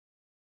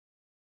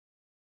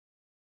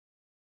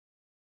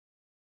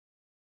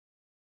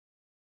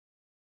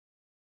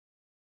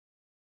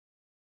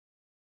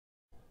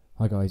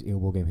Hi guys,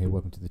 EL-Wargamer here,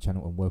 welcome to the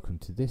channel and welcome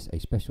to this, a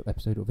special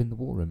episode of In the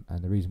War Room.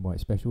 And the reason why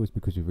it's special is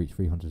because we've reached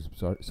 300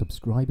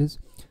 subscribers,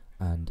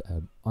 and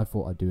I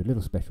thought I'd do a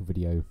little special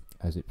video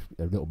as it's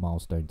a little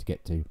milestone to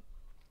get to,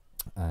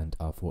 and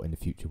I thought in the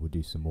future we'll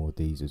do some more of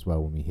these as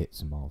well when we hit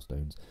some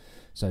milestones.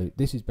 So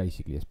this is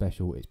basically a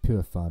special, it's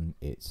pure fun,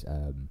 it's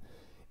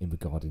in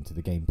regarding to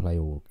the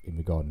gameplay or in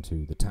regarding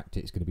to the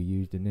tactics going to be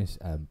used in this,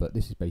 but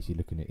this is basically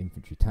looking at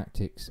infantry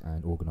tactics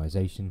and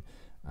organisation,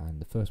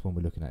 and the first one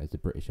we're looking at is the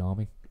British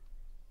Army.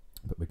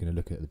 But we're going to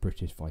look at the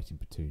British fighting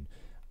platoon,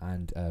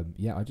 and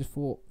yeah, I just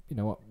thought, you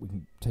know what, we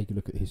can take a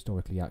look at the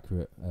historically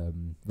accurate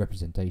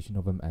representation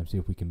of them and see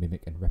if we can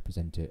mimic and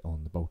represent it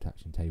on the bolt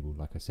action table.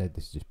 Like I said,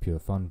 this is just pure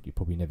fun. You're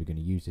probably never going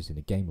to use this in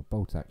a game of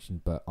bolt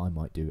action, but I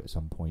might do at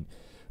some point.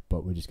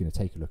 But we're just going to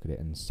take a look at it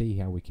and see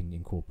how we can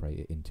incorporate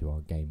it into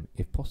our game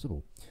if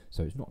possible.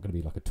 So it's not going to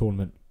be like a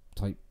tournament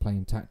type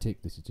playing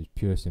tactic. This is just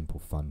pure simple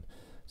fun.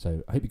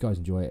 So I hope you guys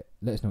enjoy it.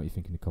 Let us know what you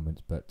think in the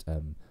comments, but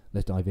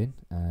let's dive in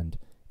and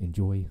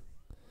enjoy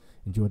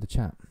the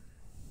chat.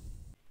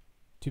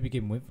 To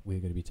begin with, we're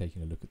going to be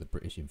taking a look at the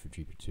British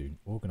Infantry Platoon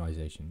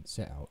organisation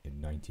set out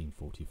in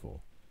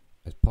 1944.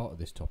 As part of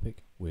this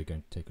topic, we're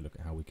going to take a look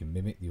at how we can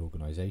mimic the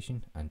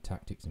organisation and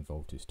tactics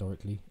involved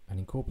historically and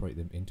incorporate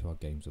them into our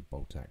games of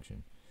bolt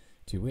action,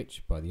 to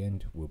which, by the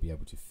end, we'll be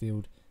able to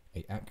field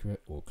an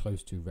accurate or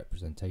close to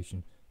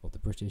representation of the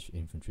British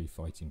Infantry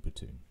fighting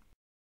platoon.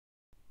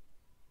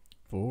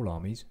 For all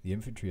armies, the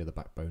infantry are the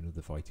backbone of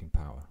the fighting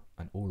power,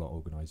 and all are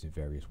organised in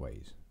various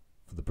ways.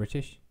 For the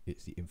British,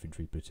 it's the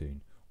infantry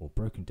platoon, or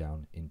broken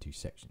down into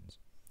sections.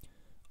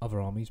 Other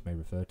armies may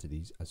refer to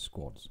these as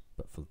squads,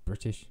 but for the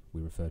British,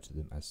 we refer to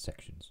them as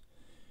sections.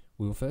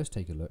 We will first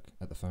take a look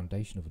at the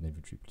foundation of an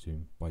infantry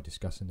platoon by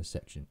discussing the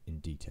section in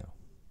detail.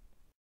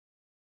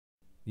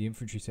 The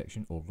infantry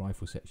section, or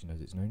rifle section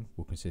as it's known,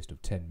 will consist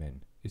of 10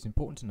 men. It's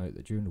important to note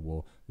that during the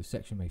war, the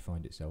section may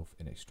find itself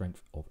in a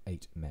strength of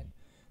 8 men.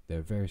 There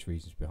are various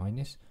reasons behind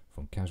this,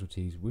 from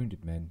casualties,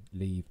 wounded men,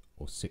 leave,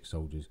 or sick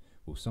soldiers.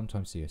 We'll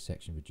sometimes see a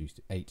section reduced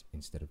to 8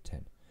 instead of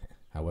 10.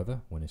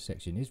 However, when a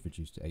section is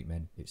reduced to 8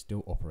 men, it's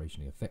still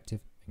operationally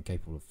effective and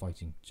capable of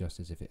fighting just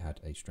as if it had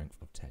a strength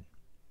of 10.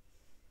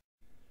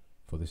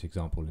 For this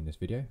example in this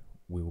video,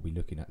 we will be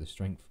looking at the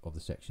strength of the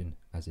section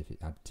as if it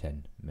had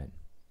 10 men.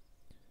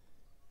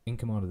 In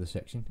command of the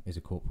section is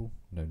a corporal,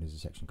 known as a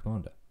section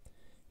commander.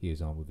 He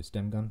is armed with a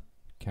stem gun,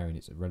 carrying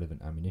its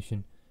relevant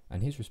ammunition,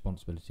 and his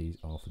responsibilities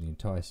are for the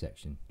entire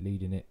section,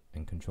 leading it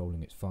and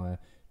controlling its fire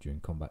during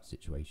combat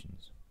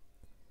situations.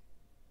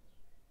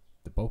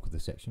 The bulk of the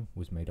section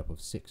was made up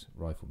of 6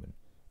 riflemen,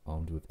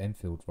 armed with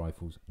Enfield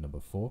rifles number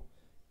 4,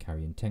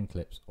 carrying 10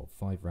 clips of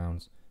 5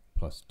 rounds,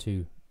 plus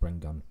 2 Bren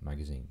gun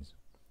magazines.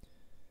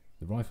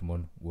 The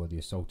riflemen were the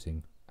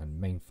assaulting and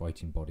main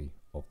fighting body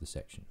of the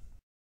section.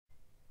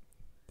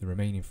 The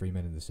remaining 3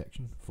 men in the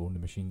section formed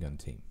the machine gun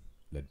team,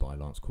 led by a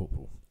lance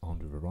corporal,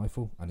 armed with a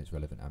rifle and its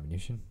relevant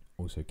ammunition,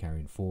 also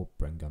carrying 4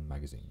 Bren gun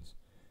magazines.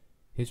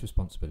 His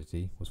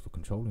responsibility was for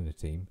controlling the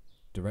team,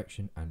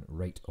 direction and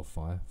rate of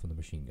fire from the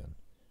machine gun.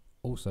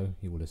 Also,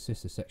 he will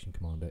assist the section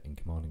commander in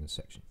commanding the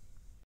section.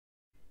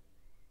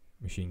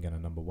 Machine gunner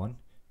number 1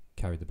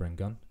 carried the Bren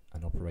gun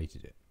and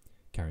operated it,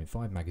 carrying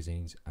 5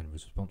 magazines, and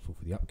was responsible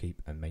for the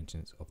upkeep and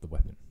maintenance of the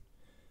weapon.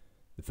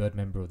 The third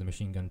member of the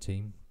machine gun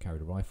team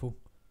carried a rifle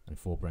and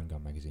 4 Bren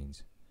gun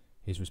magazines.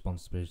 His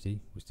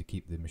responsibility was to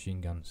keep the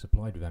machine gun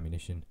supplied with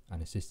ammunition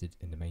and assisted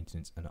in the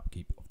maintenance and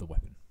upkeep of the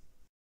weapon.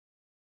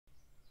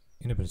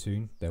 In a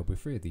platoon, there will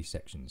be 3 of these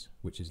sections,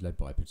 which is led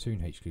by a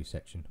platoon HQ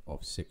section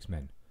of 6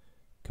 men.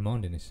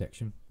 Commanding this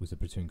section was the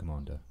platoon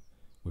commander,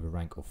 with a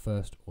rank of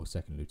 1st or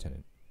 2nd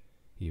lieutenant.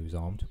 He was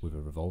armed with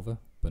a revolver,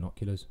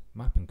 binoculars,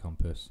 map and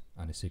compass,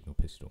 and a signal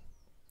pistol.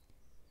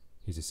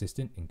 His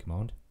assistant in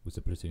command was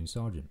the platoon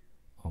sergeant,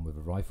 armed with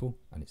a rifle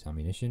and its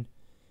ammunition.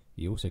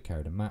 He also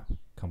carried a map,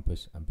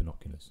 compass, and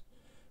binoculars.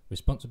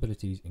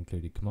 Responsibilities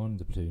included commanding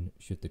the platoon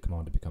should the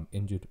commander become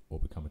injured or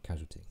become a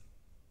casualty.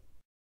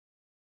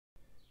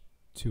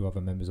 2 other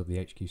members of the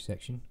HQ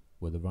section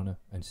were the runner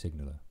and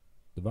signaller.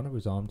 The runner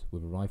was armed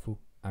with a rifle,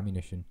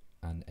 ammunition,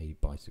 and a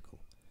bicycle.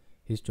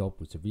 His job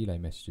was to relay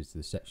messages to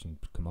the section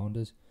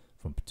commanders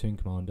from platoon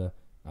commander,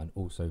 and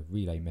also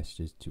relay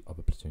messages to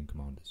other platoon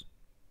commanders.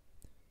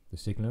 The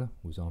signaller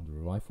was armed with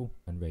a rifle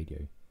and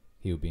radio.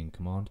 He would be in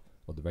command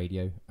of the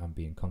radio and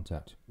be in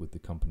contact with the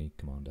company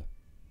commander.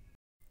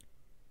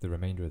 The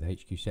remainder of the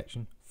HQ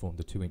section formed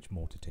the 2-inch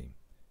mortar team.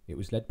 It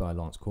was led by a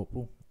lance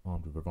corporal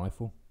armed with a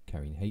rifle,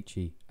 carrying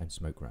HE and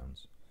smoke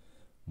rounds.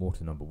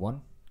 Mortar number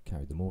 1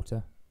 carried the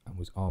mortar and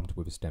was armed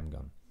with a stem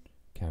gun,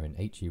 carrying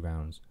HE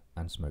rounds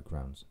and smoke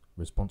rounds,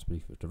 responsible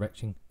for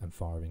directing and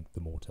firing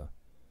the mortar.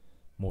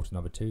 Mortar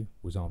number 2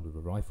 was armed with a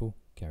rifle,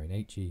 carrying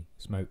HE,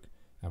 smoke,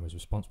 and was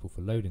responsible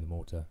for loading the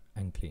mortar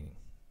and cleaning.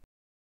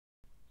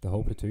 The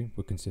whole platoon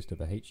would consist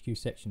of a HQ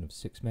section of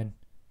 6 men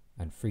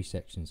and 3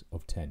 sections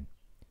of 10,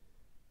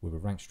 with a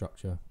rank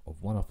structure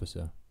of 1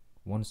 officer,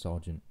 1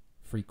 sergeant,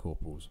 3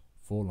 corporals,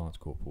 4 lance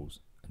corporals,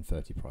 and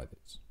 30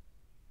 privates.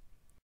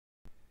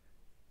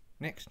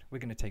 Next, we're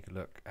going to take a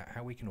look at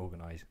how we can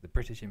organise the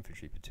British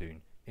Infantry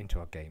platoon into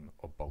our game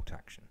of bolt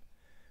action.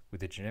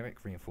 With the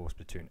generic reinforced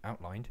platoon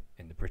outlined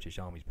in the British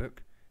Army's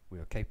book, we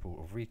are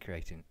capable of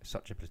recreating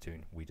such a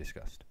platoon we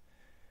discussed.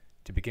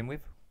 To begin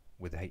with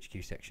the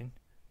HQ section,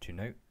 to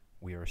note,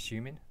 we are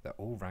assuming that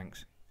all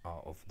ranks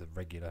are of the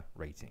regular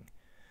rating.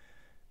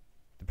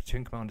 The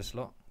platoon commander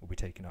slot will be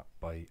taken up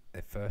by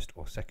a first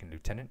or second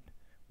lieutenant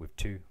with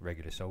 2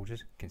 regular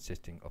soldiers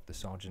consisting of the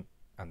sergeant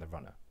and the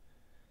runner.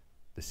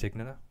 The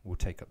signaller will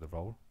take up the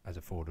role as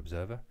a forward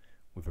observer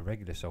with a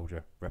regular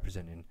soldier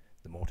representing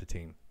the mortar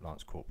team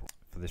lance corporal.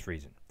 For this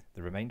reason,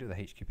 the remainder of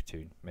the HQ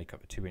platoon make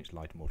up a 2-inch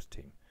light mortar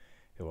team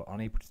who are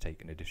unable to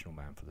take an additional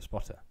man for the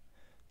spotter.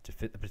 To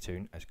fit the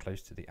platoon as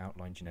close to the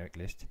outlined generic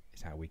list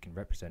is how we can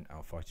represent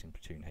our fighting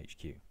platoon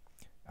HQ.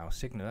 Our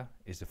signaller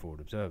is the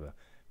forward observer,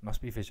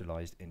 must be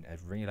visualised in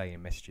as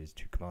relaying messages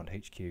to command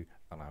HQ,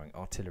 allowing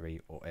artillery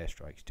or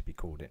airstrikes to be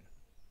called in.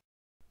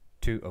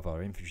 2 of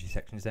our infantry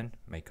sections then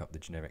make up the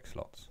generic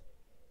slots.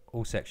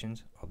 All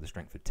sections are of the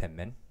strength of 10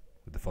 men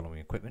with the following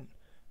equipment: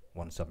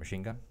 1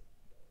 submachine gun,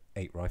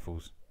 8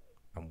 rifles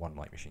and 1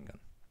 light machine gun.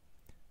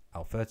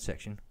 Our third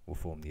section will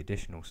form the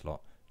additional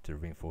slot to the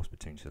reinforced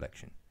platoon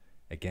selection.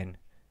 Again,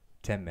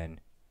 10 men,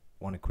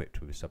 1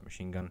 equipped with a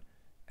submachine gun,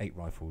 8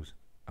 rifles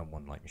and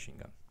 1 light machine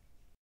gun.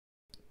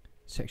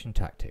 Section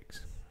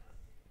Tactics.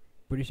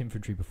 British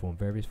infantry perform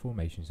various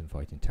formations and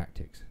fighting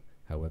tactics.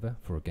 However,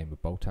 for a game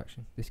of bolt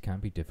action, this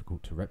can be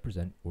difficult to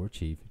represent or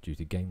achieve due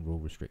to game rule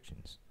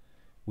restrictions.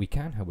 We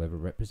can, however,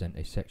 represent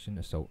a section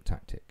assault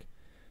tactic.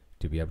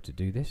 To be able to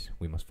do this,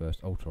 we must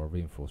first alter our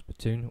reinforced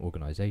platoon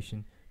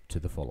organisation to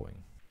the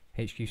following.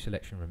 HQ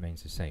selection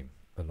remains the same,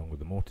 along with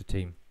the mortar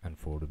team and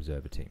forward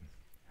observer team.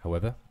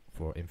 However,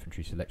 for our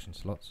infantry selection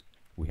slots,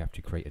 we have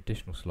to create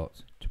additional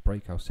slots to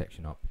break our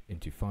section up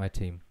into fire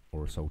team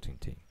or assaulting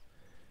team.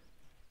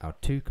 Our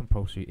 2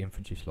 compulsory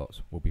infantry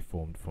slots will be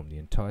formed from the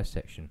entire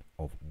section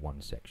of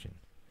 1 section.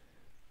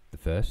 The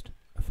first,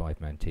 a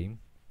 5-man team,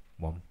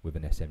 1 with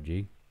an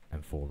SMG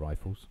and 4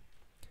 rifles.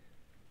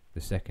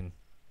 The second,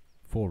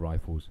 4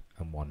 rifles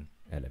and 1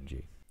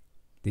 LMG.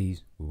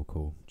 These we will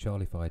call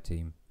Charlie Fire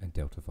Team and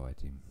Delta Fire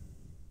Team.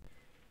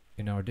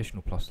 In our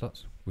additional plus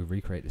slots, we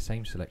recreate the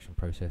same selection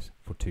process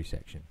for 2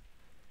 sections.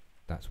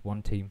 That's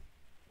 1 team,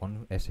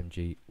 1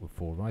 SMG with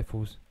 4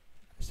 rifles,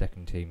 a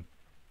second team,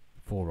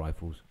 4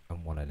 rifles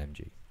and 1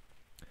 LMG.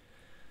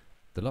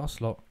 The last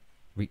slot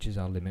reaches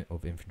our limit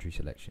of infantry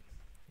selection.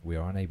 We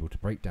are unable to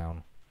break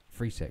down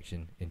 3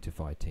 sections into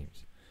 5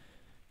 teams,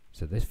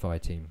 so this fire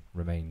team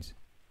remains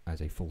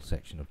as a full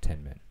section of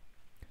 10 men.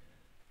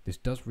 This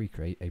does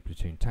recreate a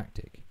platoon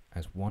tactic,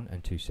 as 1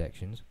 and 2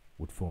 sections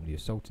would form the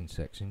assaulting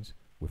sections,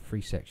 with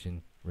 3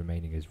 sections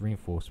remaining as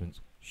reinforcements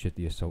should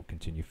the assault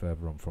continue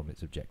further on from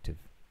its objective.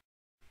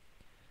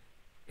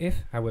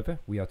 If, however,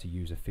 we are to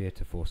use a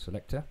theatre force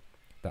selector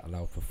that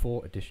allowed for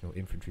 4 additional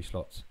infantry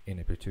slots in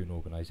a platoon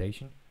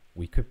organisation,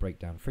 we could break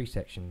down 3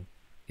 sections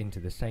into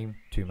the same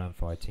 2-man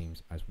fire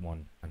teams as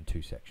 1 and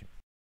 2 sections.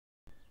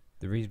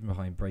 The reason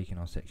behind breaking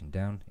our section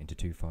down into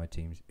 2 fire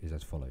teams is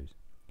as follows.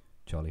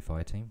 Charlie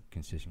Fire Team,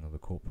 consisting of a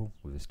corporal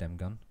with a stem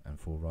gun and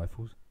 4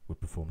 rifles, would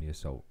perform the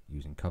assault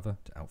using cover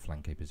to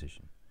outflank a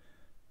position.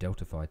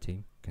 Delta Fire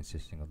Team,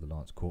 consisting of the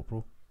lance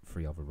corporal,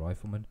 3 other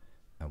riflemen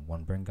and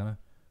 1 Bren gunner,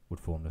 would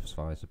form the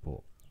fire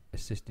support,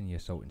 assisting the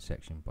assaulting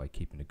section by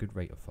keeping a good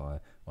rate of fire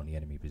on the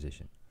enemy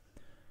position.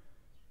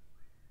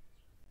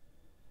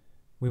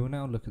 We will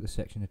now look at the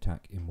section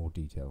attack in more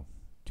detail.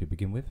 To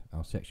begin with,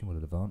 our section will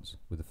advance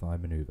with a fire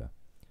manoeuvre.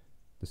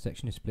 The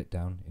section is split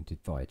down into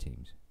fire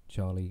teams,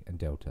 Charlie and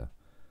Delta.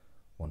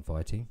 1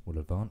 fire team will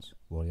advance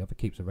while the other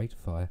keeps a rate of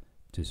fire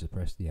to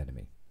suppress the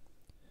enemy.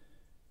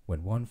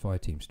 When 1 fire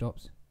team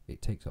stops,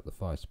 it takes up the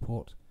fire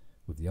support,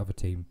 with the other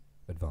team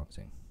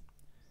advancing.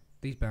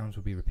 These bounds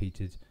will be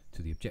repeated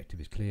till the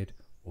objective is cleared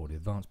or the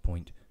advance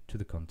point to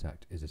the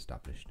contact is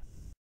established.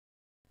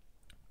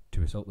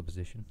 To assault the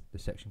position, the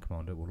section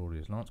commander will order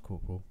his lance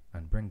corporal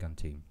and Bren gun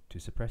team to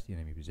suppress the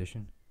enemy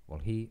position, while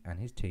he and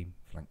his team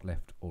flank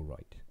left or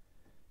right.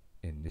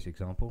 In this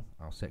example,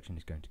 our section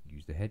is going to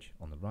use the hedge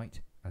on the right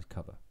as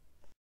cover.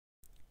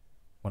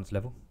 Once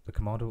level, the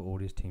commander will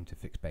order his team to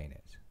fix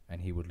bayonets,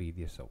 and he will lead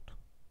the assault.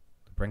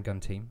 The Bren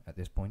gun team at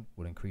this point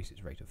will increase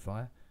its rate of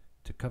fire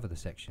to cover the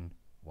section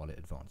while it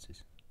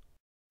advances.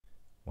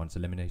 Once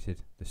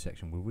eliminated, the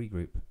section will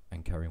regroup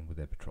and carry on with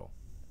their patrol.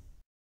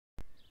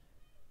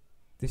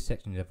 This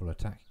section level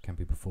attack can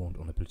be performed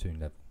on a platoon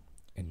level.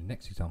 In the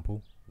next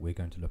example, we're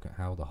going to look at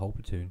how the whole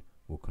platoon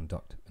will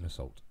conduct an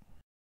assault.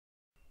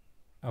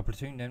 Our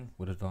platoon then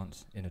will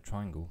advance in a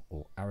triangle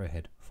or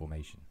arrowhead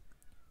formation.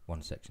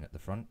 1 section at the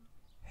front,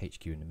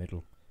 HQ in the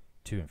middle,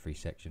 2 and 3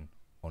 section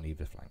on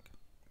either flank.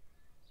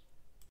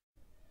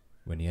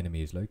 When the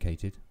enemy is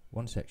located,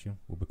 1 section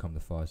will become the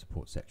fire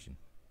support section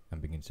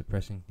and begin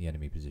suppressing the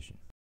enemy position.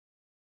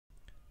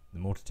 The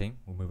mortar team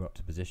will move up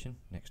to position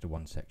next to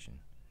 1 section,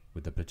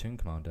 with the platoon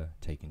commander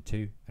taking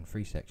 2 and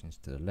 3 sections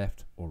to the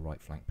left or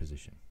right flank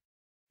position.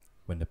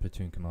 When the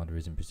platoon commander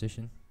is in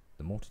position,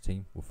 the mortar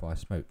team will fire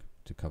smoke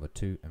to cover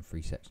 2 and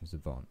 3 sections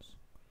advance.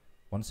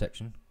 One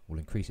section will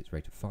increase its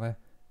rate of fire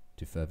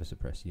to further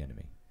suppress the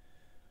enemy.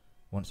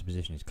 Once the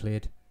position is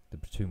cleared, the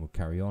platoon will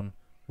carry on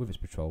with its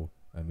patrol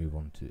and move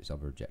on to its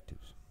other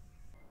objectives.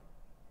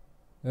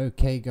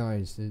 Okay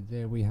guys, so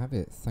there we have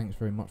it. Thanks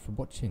very much for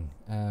watching.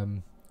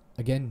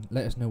 Again,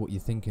 let us know what you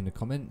think in the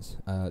comments.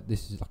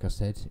 This is, like I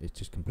said, it's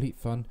just complete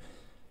fun.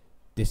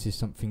 This is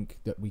something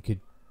that we could,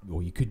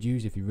 or you could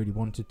use if you really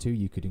wanted to.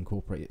 You could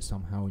incorporate it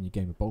somehow in your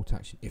game of bolt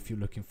action if you're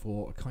looking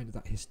for a kind of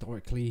that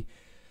historically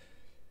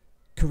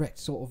correct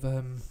sort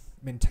of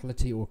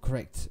mentality or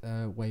correct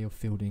way of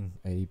fielding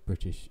a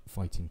British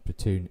fighting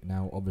platoon.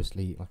 Now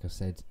obviously, like I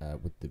said,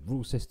 with the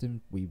rule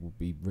system we will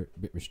be a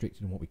bit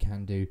restricted on what we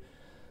can do,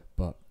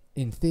 but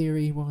in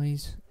theory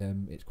wise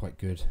it's quite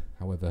good.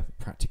 However,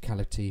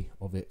 practicality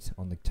of it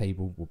on the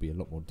table will be a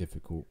lot more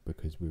difficult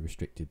because we're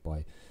restricted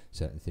by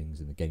certain things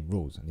in the game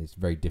rules, and it's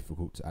very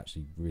difficult to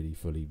actually really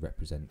fully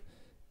represent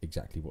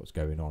exactly what's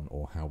going on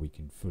or how we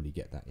can fully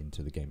get that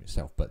into the game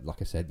itself. But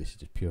like I said, this is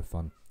just pure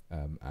fun,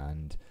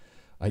 and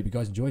I hope you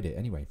guys enjoyed it.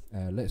 Anyway,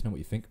 let us know what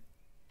you think.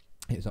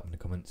 Hit us up in the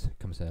comments,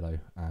 come say hello,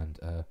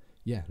 and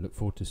yeah, look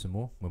forward to some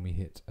more. When we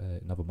hit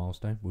another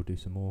milestone, we'll do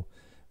some more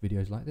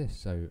videos like this.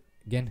 So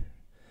again,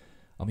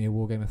 I'm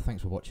EL-Wargamer,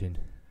 thanks for watching,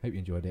 hope you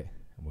enjoyed it,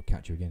 and we'll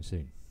catch you again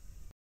soon.